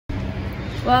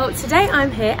Well, today I'm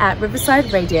here at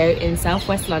Riverside Radio in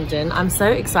southwest London. I'm so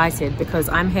excited because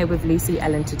I'm here with Lucy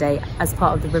Ellen today as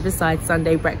part of the Riverside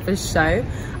Sunday Breakfast Show.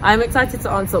 I'm excited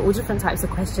to answer all different types of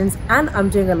questions, and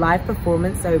I'm doing a live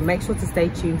performance, so make sure to stay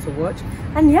tuned to watch.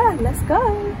 And yeah, let's go.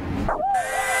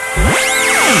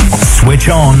 Switch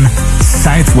on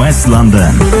Southwest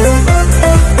London.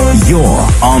 You're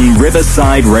on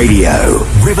Riverside Radio.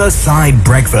 Riverside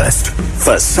Breakfast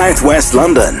for Southwest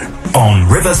London on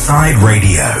Riverside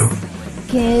Radio.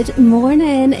 Good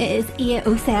morning. It is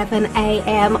 8:07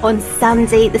 a.m. on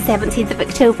Sunday the 17th of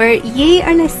October. You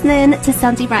are listening to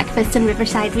Sunday Breakfast on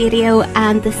Riverside Radio,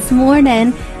 and this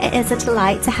morning it is a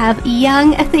delight to have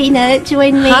young Athena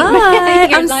join me.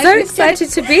 Hi, I'm so excited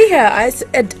to be here. It's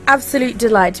an absolute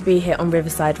delight to be here on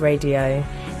Riverside Radio.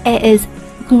 It is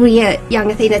great,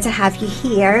 young Athena, to have you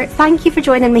here. Thank you for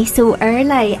joining me so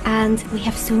early, and we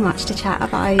have so much to chat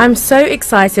about. I'm so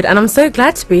excited, and I'm so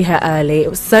glad to be here early. It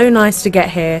was so nice to get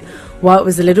here while it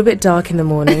was a little bit dark in the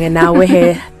morning, and now we're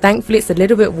here. Thankfully it's a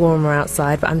little bit warmer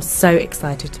outside, but I'm so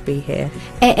excited to be here.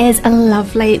 It is a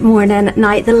lovely morning.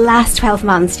 Now, the last 12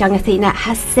 months, young Athena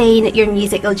has seen your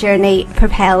musical journey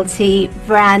propelled to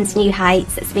brand new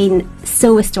heights. It's been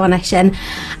so astonishing,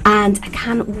 and I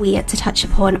can't wait to touch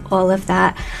upon all of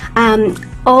that.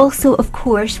 Also, of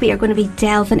course, we are going to be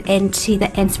delving into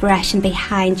the inspiration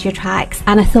behind your tracks,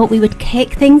 and I thought we would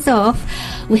kick things off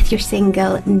with your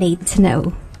single Need to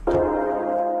Know.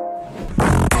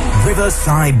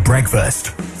 Riverside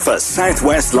Breakfast for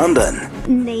Southwest London.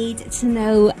 Need to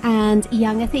Know, and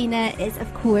young Athena is,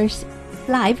 of course,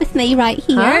 live with me right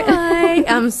here. Hi,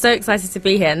 I'm so excited to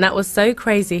be here, and that was so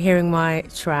crazy hearing my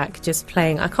track just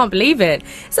playing. I can't believe it.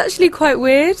 It's actually quite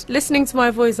weird listening to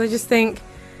my voice. I just think,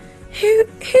 who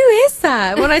is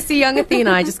that? When I see young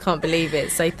Athena, I just can't believe it.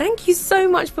 So thank you so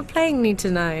much for playing Need to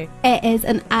Know. It is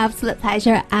an absolute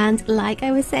pleasure, and like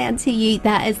I was saying to you,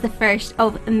 that is the first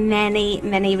of many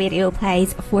radio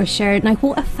plays for sure. Now,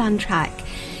 what a fun track,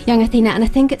 young Athena, and I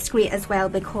think it's great as well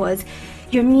because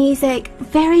your music,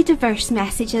 very diverse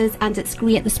messages, and it's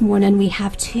great this morning we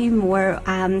have two more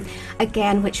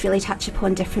again which really touch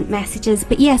upon different messages.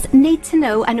 But yes, Need to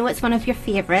Know, I know it's one of your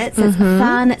favourites. It's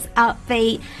fun, it's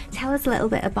upbeat. Tell us a little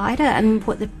bit about it and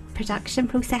what the production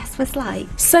process was like.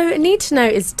 So Need to Know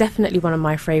is definitely one of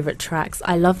my favourite tracks.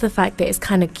 I love the fact that it's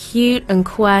kind of cute and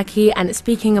quirky, and it's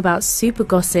speaking about super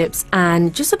gossips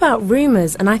and just about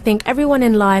rumours. And I think everyone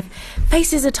in life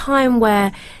faces a time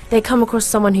where they come across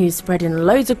someone who's spreading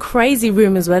loads of crazy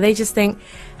rumours where they just think,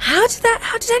 how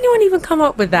did anyone even come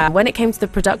up with that? When it came to the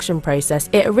production process,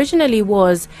 it originally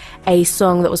was a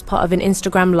song that was part of an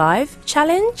Instagram Live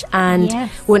challenge, and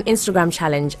an Instagram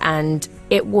challenge, and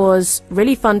it was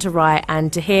really fun to write,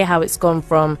 and to hear how it's gone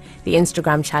from the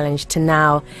Instagram challenge to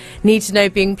now Need to Know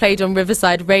being played on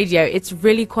Riverside Radio. It's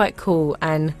really quite cool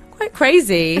and quite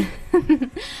crazy.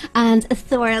 And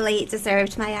thoroughly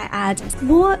deserved, may I add.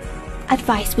 What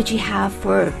advice would you have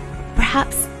for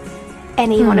perhaps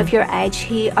anyone of your age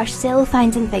who are still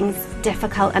finding things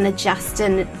difficult and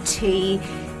adjusting to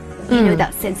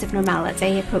that sense of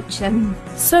normality approaching?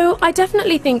 So I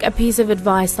definitely think a piece of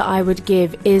advice that I would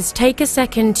give is take a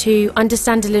second to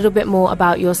understand a little bit more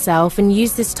about yourself, and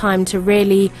use this time to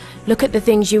really look at the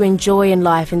things you enjoy in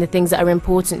life and the things that are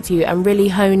important to you, and really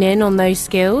hone in on those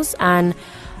skills. And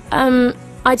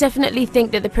I definitely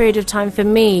think that the period of time for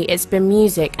me, it's been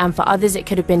music, and for others it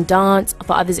could have been dance,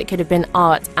 for others it could have been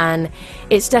art, and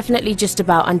it's definitely just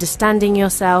about understanding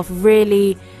yourself,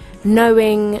 really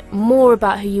knowing more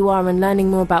about who you are and learning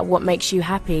more about what makes you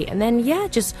happy, and then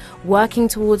just working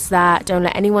towards that. Don't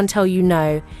let anyone tell you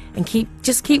no, and keep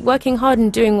working hard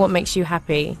and doing what makes you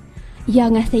happy.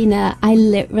 Young Athena, I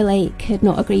literally could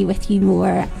not agree with you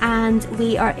more, and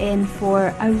we are in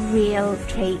for a real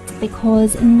treat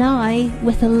because now,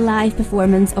 with a live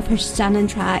performance of her stunning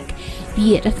track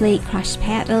Beautifully Crushed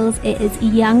Petals, it is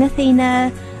young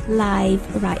Athena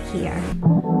live right here.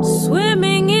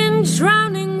 Swimming in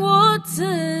drowning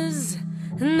waters,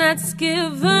 and that's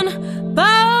given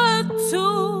birth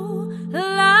to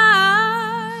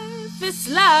life. It's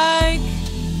like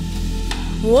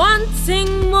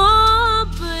wanting more,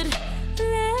 but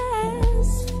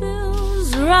less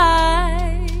feels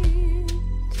right.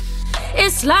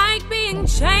 It's like being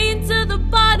chained to the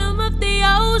bottom of the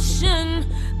ocean,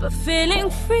 but feeling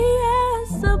free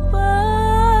as a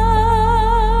bird.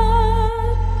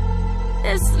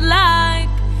 It's like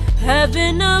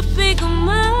having a big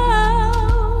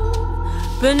mouth,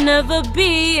 but never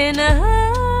being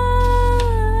heard.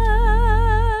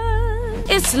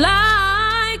 It's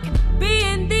like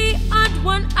being the odd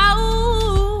one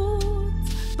out,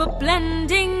 but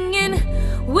blending in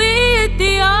with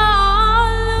the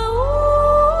all.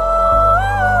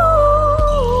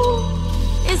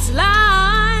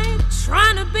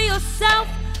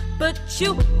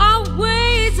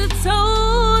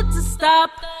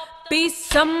 be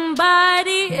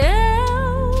somebody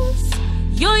else.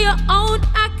 You're your own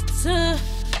actor,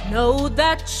 know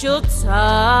that you're tough.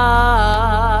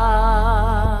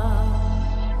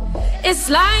 It's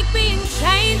like being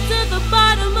chained to the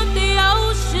bottom of the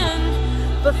ocean,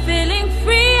 but feeling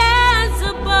free as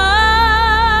a bird.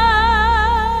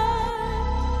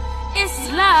 It's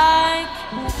like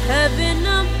having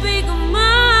a big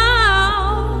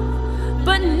mouth,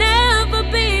 but never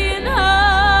being heard.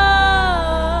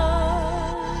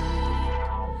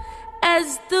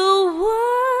 As the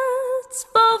words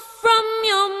fall from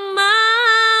your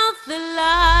mouth, they're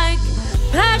like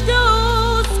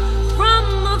petals from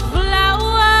a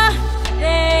flower.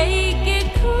 They get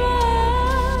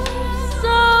crushed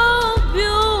so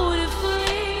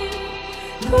beautifully,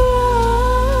 crushed,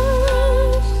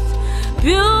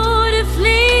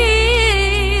 beautifully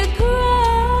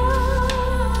crushed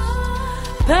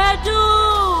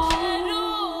petals.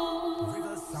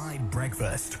 Riverside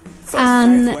Breakfast.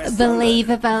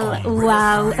 Unbelievable.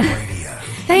 Wow.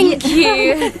 Thank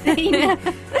you.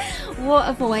 What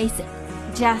a voice.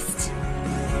 Just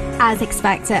as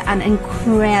expected, an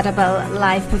incredible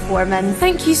live performance.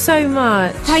 Thank you so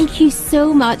much. Thank you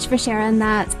so much for sharing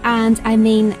that. And I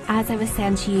mean, as I was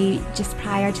saying to you just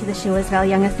prior to the show as well,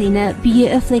 young Athena,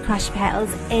 Beautifully Crushed Petals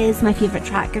is my favourite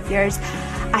track of yours.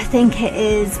 I think it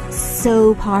is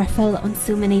so powerful on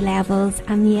so many levels.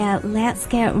 And yeah, let's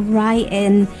get right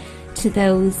in to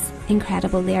those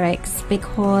incredible lyrics,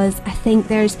 because I think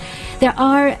there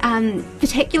are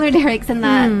particular lyrics in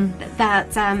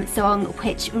that song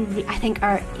which I think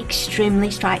are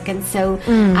extremely striking. So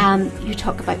you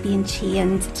talk about being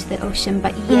chained to the ocean,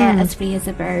 but as free as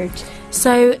a bird.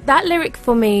 So that lyric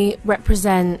for me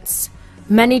represents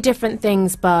many different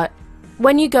things, but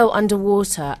when you go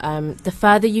underwater, the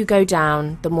further you go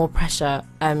down, the more pressure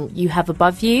you have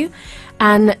above you,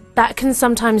 and that can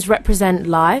sometimes represent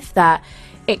life, that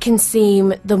it can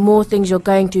seem the more things you're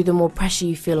going through, the more pressure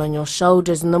you feel on your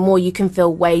shoulders, and the more you can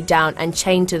feel weighed down and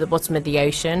chained to the bottom of the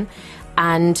ocean.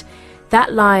 And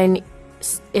that line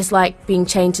is like being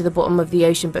chained to the bottom of the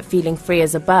ocean but feeling free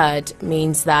as a bird,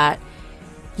 means that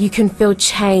you can feel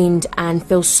chained and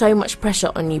feel so much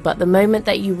pressure on you, but the moment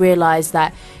that you realise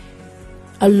that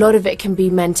a lot of it can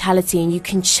be mentality, and you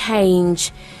can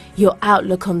change your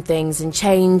outlook on things and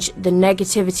change the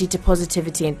negativity to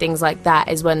positivity and things like that,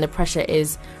 is when the pressure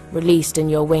is released and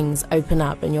your wings open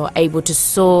up and you're able to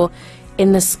soar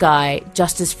in the sky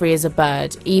just as free as a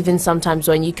bird, even sometimes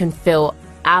when you can feel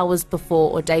hours before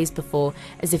or days before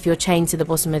as if you're chained to the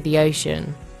bottom of the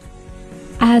ocean.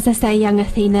 As I say, young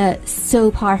Athena,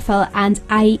 so powerful, and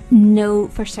I know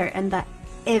for certain that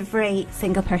every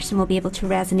single person will be able to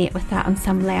resonate with that on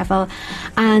some level,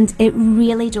 and it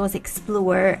really does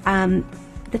explore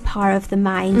the power of the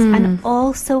mind and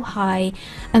also how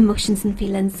emotions and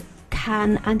feelings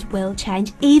can and will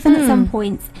change, even at some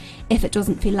points if it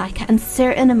doesn't feel like it, and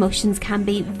certain emotions can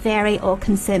be very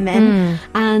all-consuming.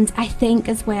 And I think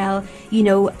as well, you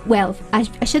know, well, I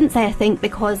shouldn't say I think,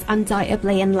 because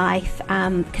undoubtedly in life,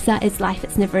 because that is life,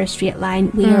 it's never a straight line,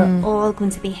 we are all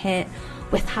going to be hit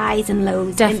with highs and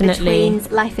lows. Definitely. In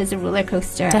between. Life is a roller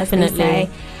coaster, Definitely. as they say.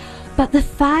 But the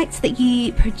fact that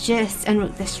you produced and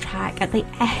wrote this track at the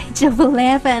age of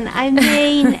 11, I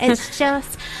mean, it's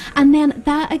just... And then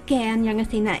that again, young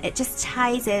Athena, it just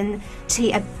ties in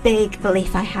to a big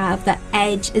belief I have that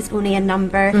age is only a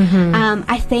number.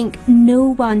 I think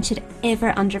no one should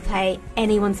ever underplay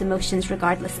anyone's emotions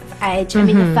regardless of age. I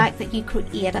mean, the fact that you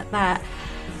created that.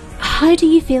 How do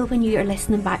you feel when you are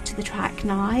listening back to the track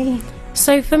now?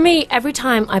 So for me, every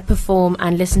time I perform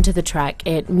and listen to the track,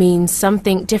 it means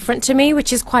something different to me,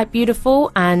 which is quite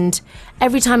beautiful. And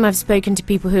every time I've spoken to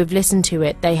people who have listened to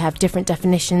it, they have different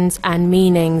definitions and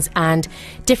meanings and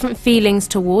different feelings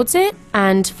towards it.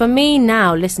 And for me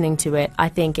now, listening to it, I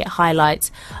think it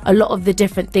highlights a lot of the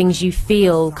different things you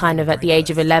feel kind of at the age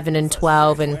of 11 and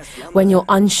 12, and when you're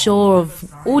unsure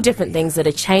of all different things that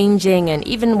are changing, and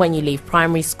even when you leave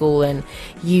primary school and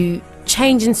you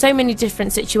change in so many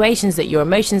different situations that your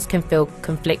emotions can feel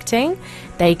conflicting,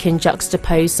 they can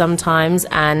juxtapose sometimes.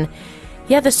 And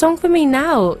yeah, the song for me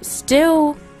now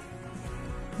still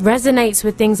resonates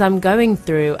with things I'm going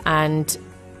through, and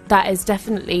that is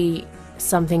definitely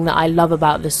something that I love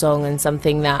about the song, and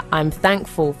something that I'm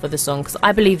thankful for the song, because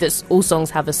I believe that all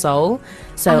songs have a soul.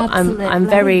 So I'm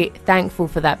very thankful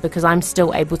for that, because I'm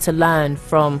still able to learn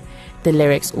from the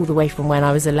lyrics all the way from when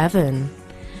I was 11.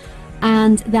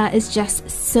 And that is just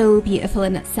so beautiful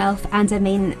in itself. And I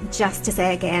mean, just to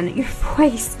say again, your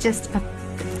voice just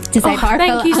to say powerful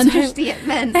thank you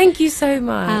understatement. Thank you so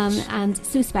much. And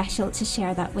so special to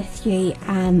share that with you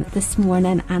this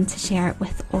morning and to share it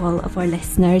with all of our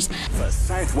listeners. For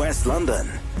South West London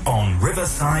on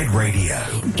Riverside Radio.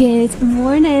 Good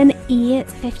morning,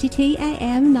 8:52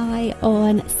 a.m. now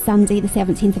on Sunday the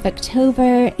 17th of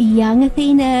October. Young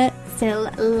Athena still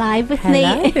live with me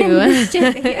in the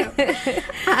studio.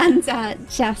 And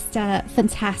just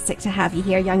fantastic to have you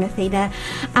here, Young Athena.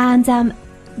 And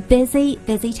busy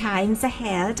times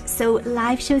ahead. So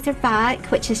live shows are back,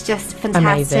 which is just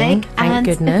fantastic. Amazing. Thank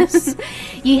goodness.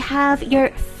 You have your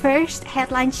first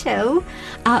headline show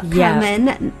upcoming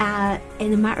in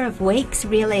a matter of weeks,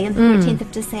 really, on the 14th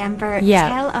of December.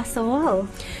 Tell us all.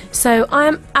 So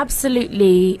I'm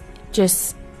absolutely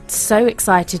just so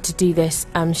excited to do this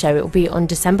show. It will be on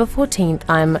December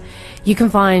 14th. You can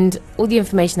find all the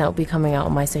information that will be coming out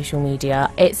on my social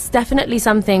media. It's definitely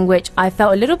something which I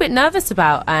felt a little bit nervous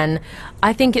about, and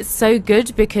I think it's so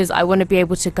good because I want to be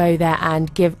able to go there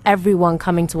and give everyone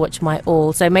coming to watch my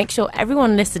all. So make sure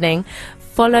everyone listening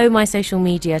follow my social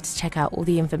media to check out all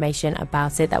the information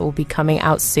about it that will be coming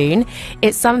out soon.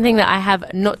 It's something that I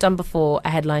have not done before, a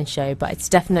headline show, but it's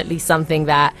definitely something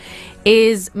that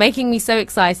is making me so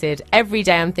excited. Every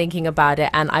day I'm thinking about it,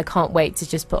 and I can't wait to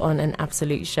just put on an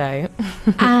absolute show.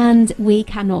 And we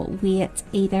cannot wait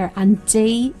either. And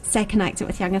do stay connected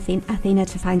with Young Athena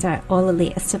to find out all the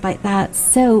latest about that.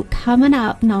 So coming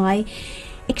up now,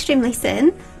 extremely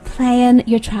soon, playing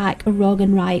your track Wrong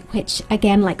and Right, which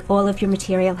again, like all of your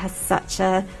material, has such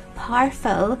a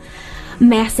powerful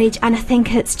message, and I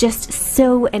think it's just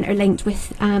so interlinked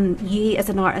with you as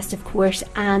an artist, of course,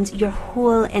 and your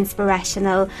whole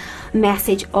inspirational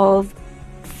message of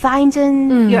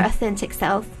finding your authentic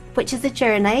self, which is a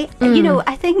journey. You know,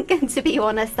 I think, to be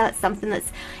honest, that's something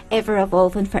that's ever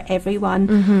evolving for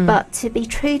everyone. But to be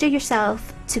true to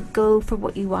yourself, to go for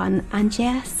what you want. And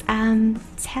yes,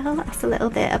 tell us a little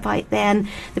bit about then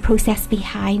the process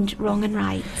behind Wrong and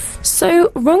Right.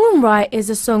 So Wrong and Right is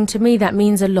a song to me that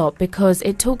means a lot because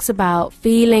it talks about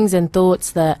feelings and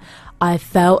thoughts that I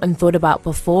felt and thought about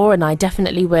before, and I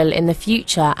definitely will in the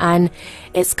future. And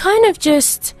it's kind of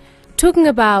just talking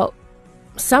about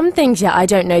some things, I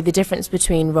don't know the difference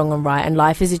between wrong and right, and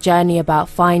life is a journey about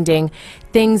finding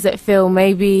things that feel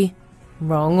maybe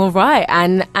wrong or right,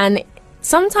 and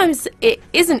sometimes it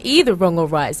isn't either wrong or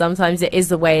right, sometimes it is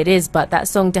the way it is. But that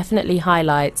song definitely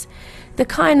highlights the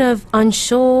kind of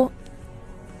unsure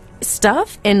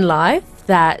stuff in life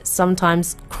that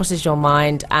sometimes crosses your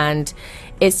mind, and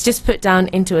it's just put down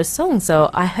into a song.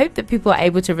 So I hope that people are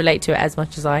able to relate to it as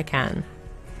much as I can.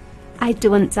 I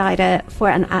don't doubt it for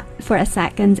a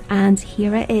second, and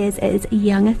here it is. It is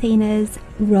Young Athena's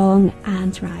Wrong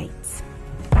and Right.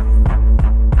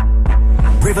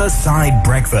 Riverside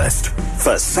Breakfast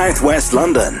for South West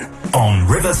London on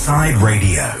Riverside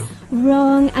Radio.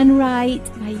 Wrong and Right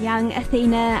by Young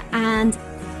Athena. And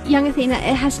Young Athena,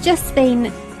 it has just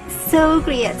been so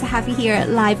great to have you here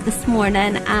live this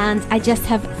morning, and I just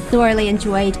have thoroughly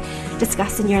enjoyed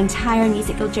discussing your entire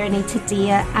musical journey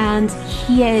today, and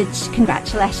huge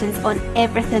congratulations on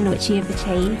everything which you have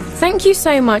achieved. Thank you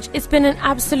so much. It's been an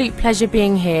absolute pleasure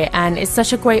being here, and it's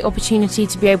such a great opportunity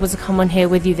to be able to come on here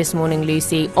with you this morning,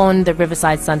 Lucy, on the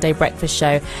Riverside Sunday Breakfast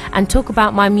Show and talk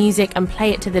about my music and play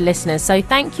it to the listeners. So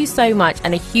thank you so much,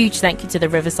 and a huge thank you to the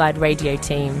Riverside Radio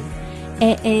team.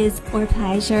 It is our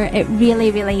pleasure. It really,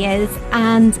 really is.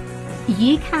 And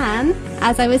you can,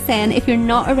 as I was saying, if you're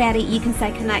not already, you can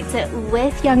stay connected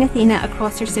with Young Athena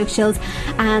across her socials.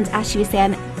 And as she was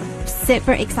saying,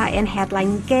 super exciting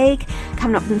headline gig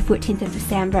coming up on the 14th of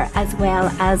December, as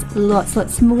well as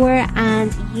lots more.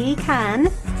 And you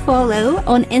can follow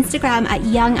on Instagram at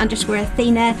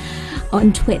young_Athena,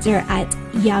 on Twitter at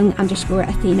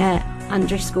young_Athena_.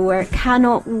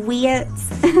 Cannot wait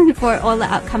for all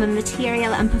the upcoming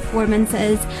material and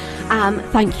performances.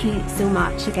 Thank you so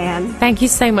much again. Thank you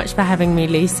so much for having me,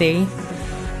 Lucy.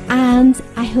 And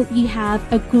I hope you have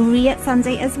a great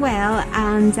Sunday as well.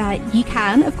 And you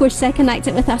can, of course, stay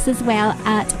connected with us as well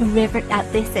at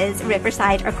This Is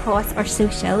Riverside across our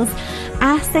socials.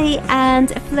 Assy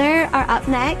and Fleur are up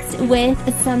next with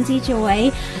Sunday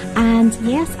Joy. And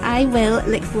yes, I will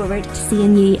look forward to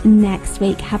seeing you next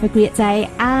week. Have a great day.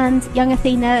 And Young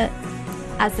Athena,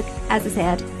 as I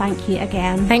said, thank you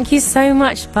again. Thank you so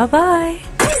much. Bye-bye.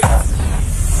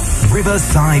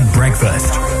 Riverside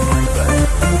Breakfast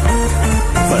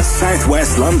for South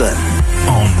West London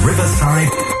on Riverside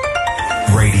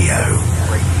Radio.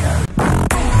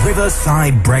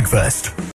 Riverside Breakfast